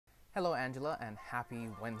Hello, Angela, and happy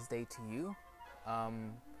Wednesday to you.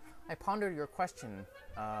 I pondered your question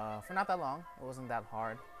for not that long. It wasn't that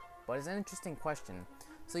hard, but it's an interesting question.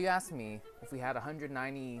 So you asked me if we had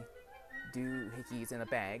 190 doohickeys in a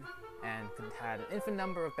bag and had an infinite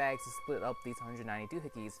number of bags to split up these 190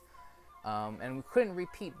 doohickeys, and we couldn't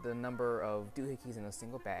repeat the number of doohickeys in a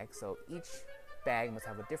single bag, so each bag must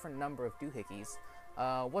have a different number of doohickeys.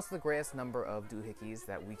 What's the greatest number of doohickeys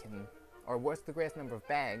that we can, or what's the greatest number of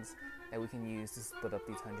bags that we can use to split up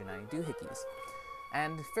these 190 doohickeys?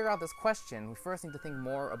 And to figure out this question, we first need to think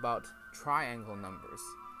more about triangle numbers.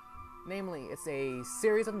 Namely, it's a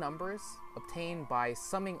series of numbers obtained by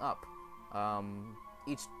summing up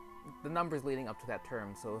the numbers leading up to that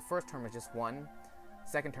term. So the first term is just 1,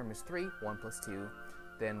 second term is 3, 1 plus 2,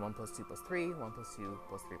 then 1 plus 2 plus 3, 1 plus 2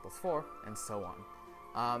 plus 3 plus 4, and so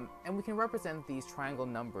on. And we can represent these triangle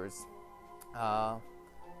numbers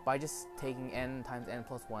by just taking n times n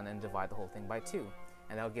plus 1 and divide the whole thing by 2.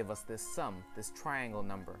 And that'll give us this sum, this triangle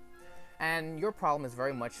number. And your problem is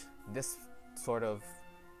very much this sort of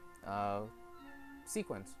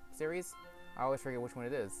series. I always forget which one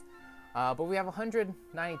it is. But we have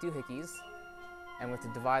 190 doohickeys, and we have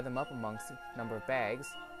to divide them up amongst a number of bags.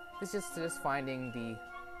 This is just finding the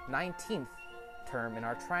 19th term in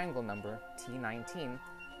our triangle number, T19,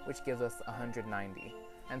 which gives us 190.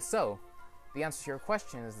 And so, the answer to your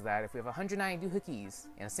question is that if we have 190 doohickeys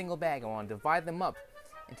in a single bag and want to divide them up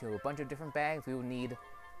into a bunch of different bags, we would need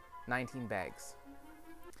 19 bags.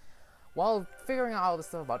 While figuring out all this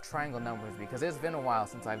stuff about triangle numbers, because it's been a while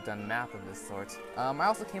since I've done math of this sort, I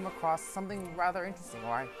also came across something rather interesting,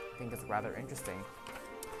 or I think it's rather interesting.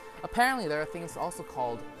 Apparently there are things also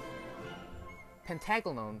called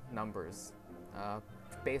pentagonal numbers,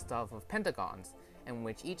 based off of pentagons, in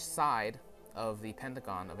which each side of the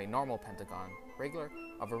pentagon, of a normal pentagon,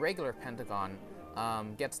 a regular pentagon,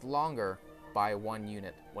 gets longer by 1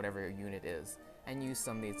 unit, whatever your unit is, and you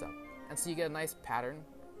sum these up. And so you get a nice pattern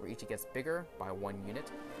where each gets bigger by 1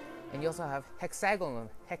 unit. And you also have hexagonal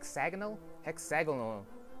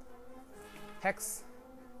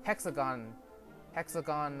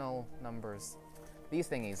numbers. These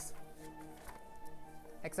thingies.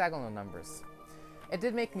 Hexagonal numbers. It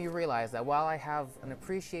did make me realize that while I have an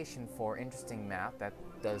appreciation for interesting math that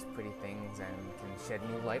does pretty things and can shed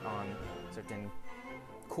new light on certain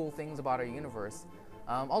cool things about our universe,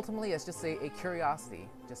 ultimately it's just a curiosity,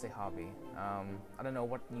 just a hobby. I don't know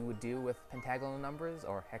what you would do with pentagonal numbers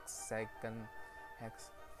or hex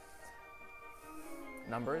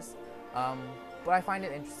numbers, but I find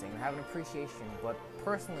it interesting. I have an appreciation, but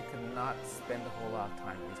personally could not spend a whole lot of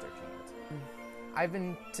time researching it.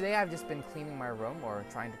 Today I've just been cleaning my room, or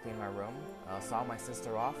trying to clean my room. Saw my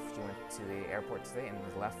sister off. She went to the airport today and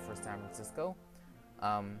was left for San Francisco.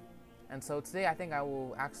 And so today I think I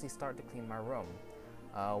will actually start to clean my room.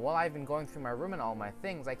 While I've been going through my room and all my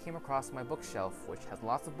things, I came across my bookshelf, which has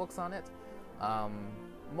lots of books on it,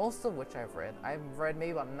 most of which I've read. I've read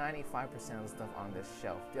maybe about 95% of the stuff on this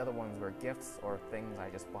shelf. The other ones were gifts or things I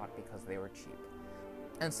just bought because they were cheap.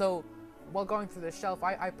 And so, while going through this shelf,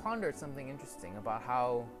 I pondered something interesting about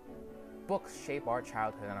how books shape our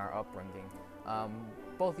childhood and our upbringing.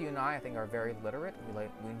 Both you and I think, are very literate.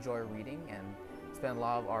 We enjoy reading and spend a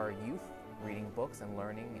lot of our youth reading books and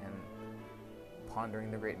learning and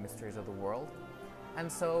pondering the great mysteries of the world. And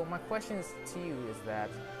so my question to you is that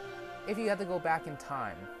if you had to go back in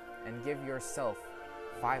time and give yourself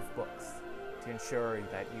 5 books to ensure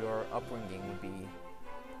that your upbringing would be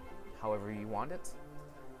however you want it,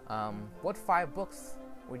 what 5 books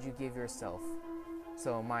would you give yourself?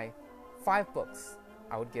 So my 5 books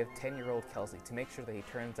I would give 10-year-old Kelsey to make sure that he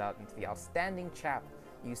turns out into the outstanding chap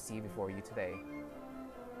you see before you today.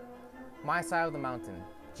 My Side of the Mountain,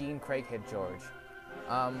 Jean Craighead George.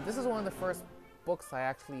 This is one of the first books I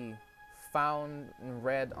actually found and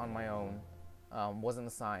read on my own. Wasn't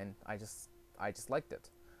assigned. I just liked it.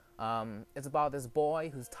 It's about this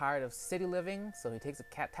boy who's tired of city living, so he takes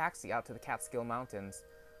a taxi out to the Catskill Mountains,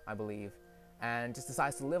 I believe, and just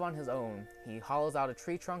decides to live on his own. He hollows out a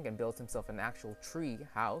tree trunk and builds himself an actual tree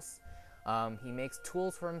house. He makes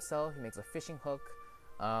tools for himself. He makes a fishing hook.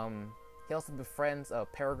 He also befriends a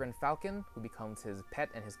peregrine falcon who becomes his pet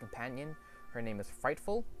and his companion. Her name is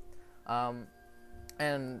Frightful.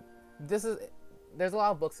 And there's a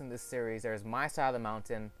lot of books in this series. There's My Side of the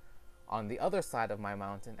Mountain, On the Other Side of My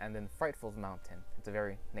Mountain, and then Frightful's Mountain. It's a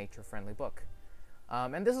very nature-friendly book.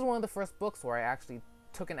 And this is one of the first books where I actually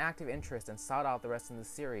took an active interest and sought out the rest of the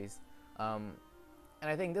series. And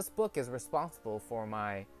I think this book is responsible for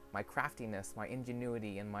my craftiness, my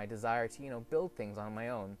ingenuity, and my desire to, build things on my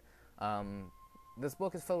own. This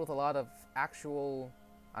book is filled with a lot of actual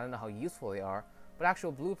I don't know how useful they are, but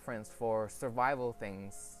actual blueprints for survival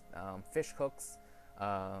things, fish hooks,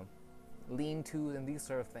 lean-tos, and these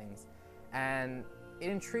sort of things. And it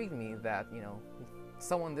intrigued me that, you know,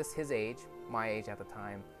 someone his age, my age at the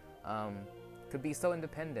time, could be so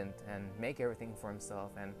independent and make everything for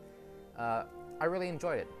himself, and I really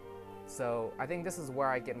enjoyed it. So I think this is where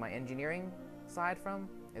I get my engineering side from,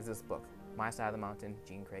 is this book, My Side of the Mountain,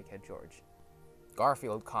 Gene Craighead George.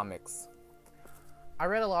 Garfield comics. I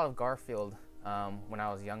read a lot of Garfield when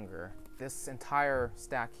I was younger. This entire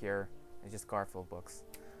stack here is just Garfield books.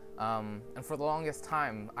 And for the longest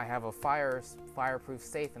time, I have a fireproof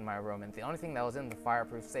safe in my room, and the only thing that was in the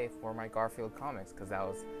fireproof safe were my Garfield comics, because that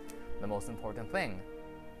was the most important thing.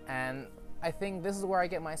 And I think this is where I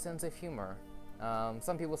get my sense of humor.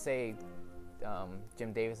 Some people say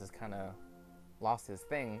Jim Davis has kind of lost his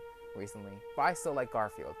thing recently, but I still like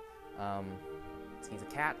Garfield. He's a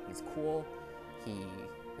cat, he's cool, he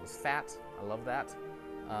was fat, I love that,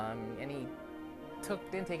 and he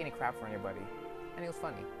didn't take any crap from anybody, and he was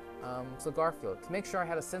funny. So Garfield. To make sure I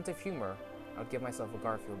had a sense of humor, I would give myself a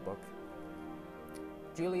Garfield book.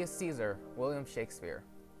 Julius Caesar, William Shakespeare.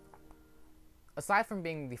 Aside from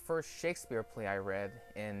being the first Shakespeare play I read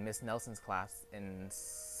in Miss Nelson's class in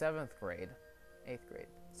 7th grade,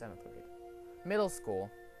 middle school,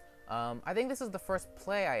 I think this is the first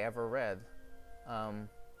play I ever read.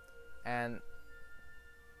 And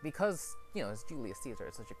because, you know, it's Julius Caesar,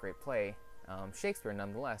 it's such a great play, Shakespeare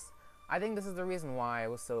nonetheless, I think this is the reason why I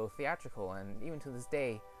was so theatrical, and even to this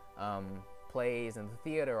day, plays and the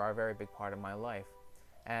theater are a very big part of my life.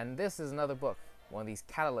 And this is another book, one of these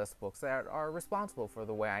catalyst books that are responsible for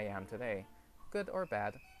the way I am today, good or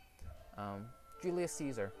bad. Julius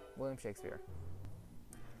Caesar, William Shakespeare.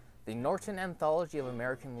 The Norton Anthology of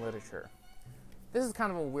American Literature. This is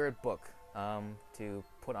kind of a weird book to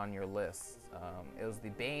put on your list. It was the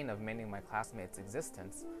bane of many of my classmates'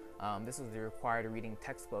 existence. This was the required reading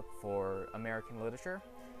textbook for American literature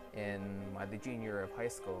in the junior year of high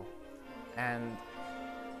school. And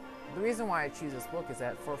the reason why I choose this book is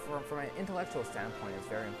that from an intellectual standpoint, it's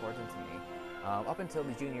very important to me. Up until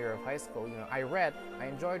the junior year of high school, you know, I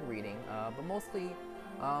enjoyed reading, but mostly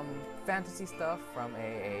fantasy stuff from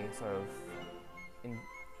a sort of,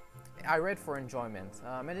 I read for enjoyment.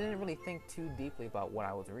 I didn't really think too deeply about what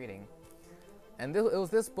I was reading. And it was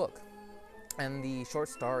this book, and the short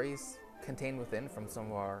stories contained within from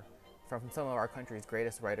some of our country's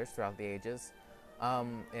greatest writers throughout the ages,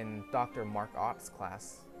 in Dr. Mark Ott's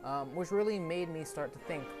class, which really made me start to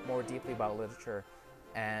think more deeply about literature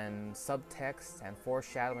and subtext and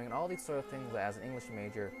foreshadowing and all these sort of things that as an English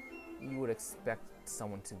major you would expect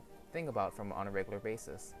someone to think about on a regular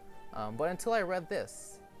basis. But until I read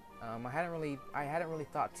this, I hadn't really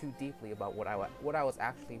thought too deeply about what I was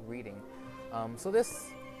actually reading. So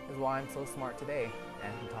this is why I'm so smart today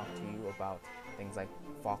and can talk to you about things like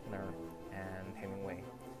Faulkner and Hemingway.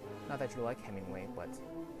 Not that you like Hemingway, but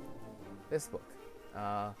this book,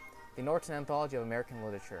 The Norton Anthology of American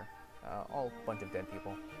Literature, all bunch of dead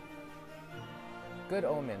people. Good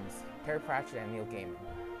Omens, Terry Pratchett and Neil Gaiman.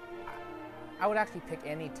 I would actually pick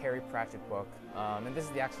any Terry Pratchett book, and this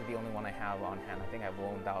is actually the only one I have on hand. I think I've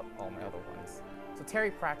loaned out all my other ones. So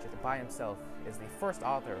Terry Pratchett by himself is the first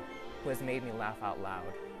author who has made me laugh out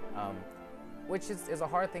loud, which is a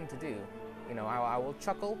hard thing to do. You know, I will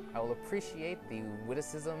chuckle, I will appreciate the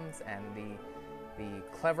witticisms and the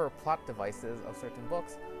clever plot devices of certain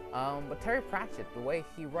books, but Terry Pratchett, the way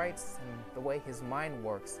he writes and the way his mind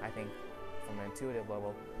works, I think, from an intuitive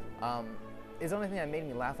level, is the only thing that made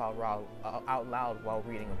me laugh out loud while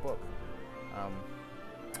reading a book.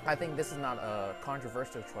 I think this is not a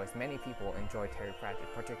controversial choice. Many people enjoy Terry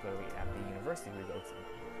Pratchett, particularly at the university we go to.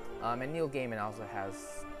 And Neil Gaiman also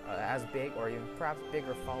has as big or even perhaps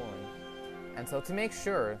bigger following. And so to make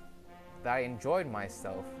sure that I enjoyed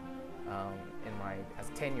myself as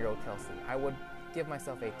 10-year-old Kelsey, I would give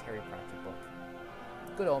myself a Terry Pratchett book.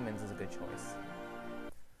 Good Omens is a good choice.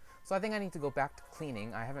 So I think I need to go back to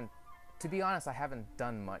cleaning. To be honest, I haven't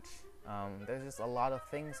done much. There's just a lot of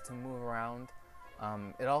things to move around.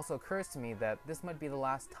 It also occurs to me that this might be the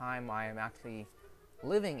last time I am actually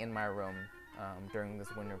living in my room during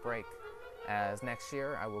this winter break, as next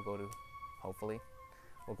year I will hopefully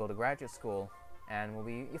go to graduate school and will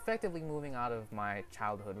be effectively moving out of my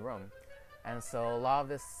childhood room. And so a lot of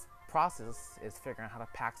this process is figuring out how to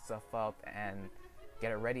pack stuff up and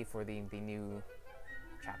get it ready for the new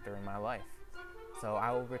chapter in my life. So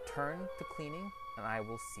I will return to cleaning, and I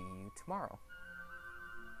will see you tomorrow.